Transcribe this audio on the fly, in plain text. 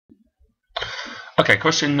Okay,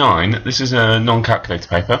 question 9. This is a non-calculator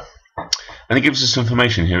paper, and it gives us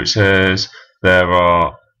information here. It says there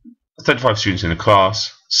are 35 students in the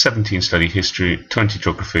class, 17 study history, 20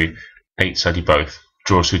 geography, 8 study both.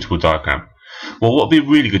 Draw a suitable diagram. Well, what would be a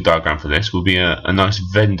really good diagram for this would be a nice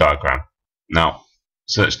Venn diagram. Now,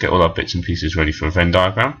 so let's get all our bits and pieces ready for a Venn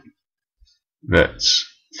diagram.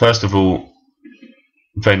 First of all,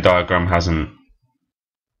 Venn diagram has an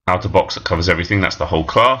outer box that covers everything. That's the whole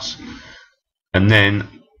class. And then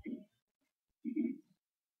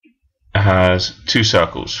it has two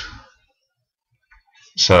circles.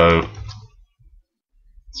 So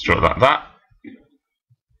let's draw it like that.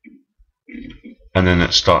 And then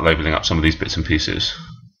let's start labeling up some of these bits and pieces.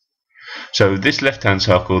 So this left-hand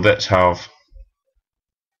circle, let's have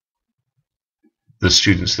the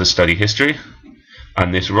students that study history.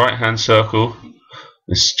 And this right-hand circle,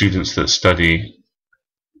 the students that study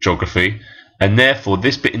geography. And therefore,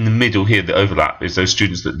 this bit in the middle here, the overlap, is those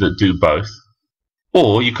students that do both.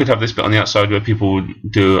 Or you could have this bit on the outside where people would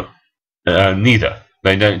do neither.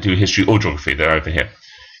 They don't do history or geography. They're over here.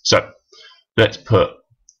 So let's put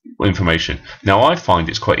information. Now, I find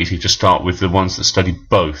it's quite easy to start with the ones that study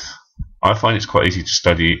both. I find it's quite easy to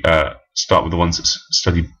start with the ones that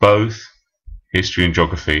study both history and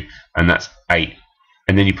geography, and that's 8.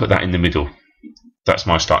 And then you put that in the middle. That's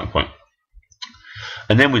my starting point.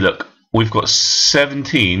 And then we look. We've got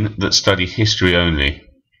 17 that study history only.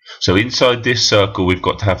 So inside this circle, we've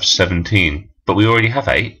got to have 17. But we already have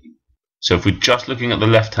 8. So if we're just looking at the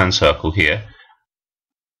left-hand circle here,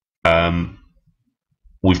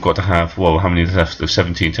 we've got to have, well, how many left of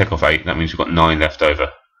 17? Take off 8. That means we've got 9 left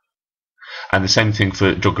over. And the same thing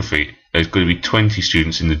for geography. There's going to be 20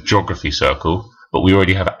 students in the geography circle, but we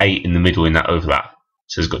already have 8 in the middle in that overlap.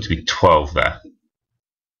 So there's got to be 12 there.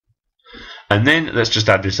 And then let's just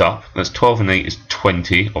add this up. That's 12 and 8 is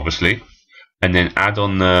 20, obviously. And then add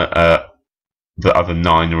on the other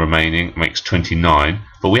 9, the remaining, makes 29.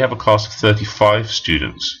 But we have a class of 35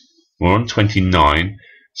 students. We're on 29,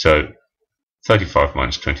 so 35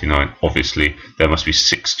 minus 29. Obviously, there must be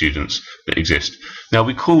 6 students that exist. Now,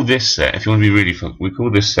 we call this set, if you want to be really fun, we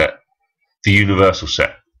call this set the universal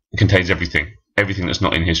set. It contains everything. Everything that's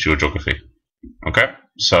not in history or geography. Okay?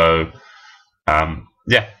 So,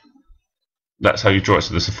 yeah. That's how you draw it,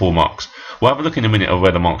 so there's the 4 marks. We'll have a look in a minute of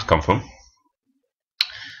where the marks come from.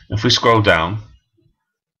 If we scroll down,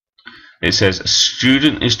 it says a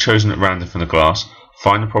student is chosen at random from the class.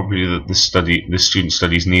 Find the probability that the student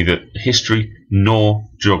studies neither history nor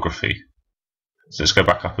geography. So let's go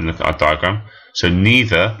back up and look at our diagram. So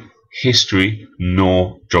neither history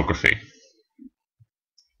nor geography.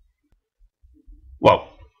 Well,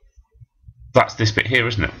 that's this bit here,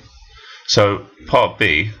 isn't it? So part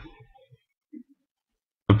B,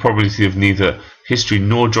 the probability of neither history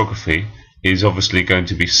nor geography is obviously going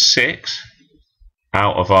to be 6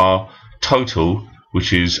 out of our total,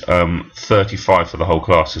 which is 35 for the whole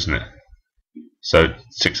class, isn't it? So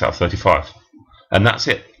 6 out of 35. And that's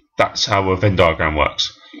it. That's how a Venn diagram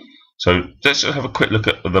works. So let's have a quick look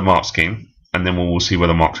at the mark scheme, and then we'll see where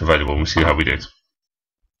the marks are available and we'll see how we did.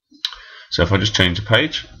 So if I just change the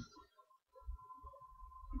page.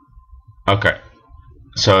 Okay.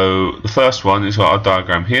 So the first one is our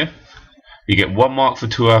diagram here. You get 1 mark for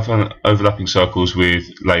 2 overlapping circles with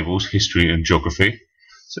labels, history and geography.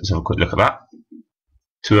 So let's have a quick look at that.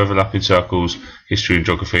 2 overlapping circles, history and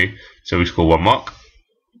geography. So we score 1 mark.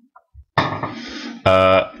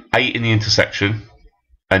 8 in the intersection,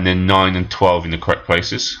 and then 9 and 12 in the correct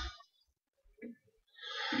places.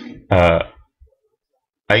 8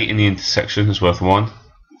 in the intersection is worth 1.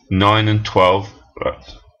 9 and 12.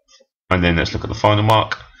 Right. And then let's look at the final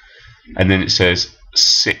mark, and then it says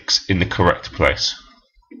 6 in the correct place.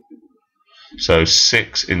 So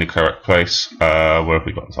 6 in the correct place. Where have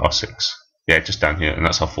we got our 6? Yeah, just down here, and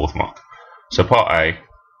that's our 4th mark. So part A,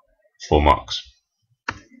 4 marks.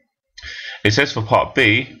 It says for part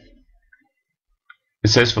B. It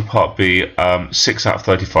says for part B, 6 out of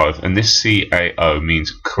 35, and this CAO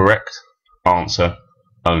means correct answer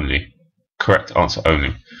only. Correct answer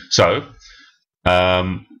only. So.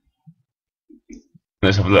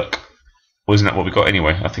 Let's have a look. Wasn't that what we got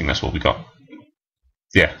anyway? I think that's what we got.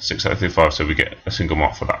 Yeah, 6 out of 35, so we get a single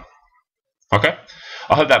mark for that. Okay?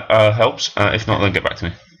 I hope that helps. If not, then get back to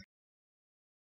me.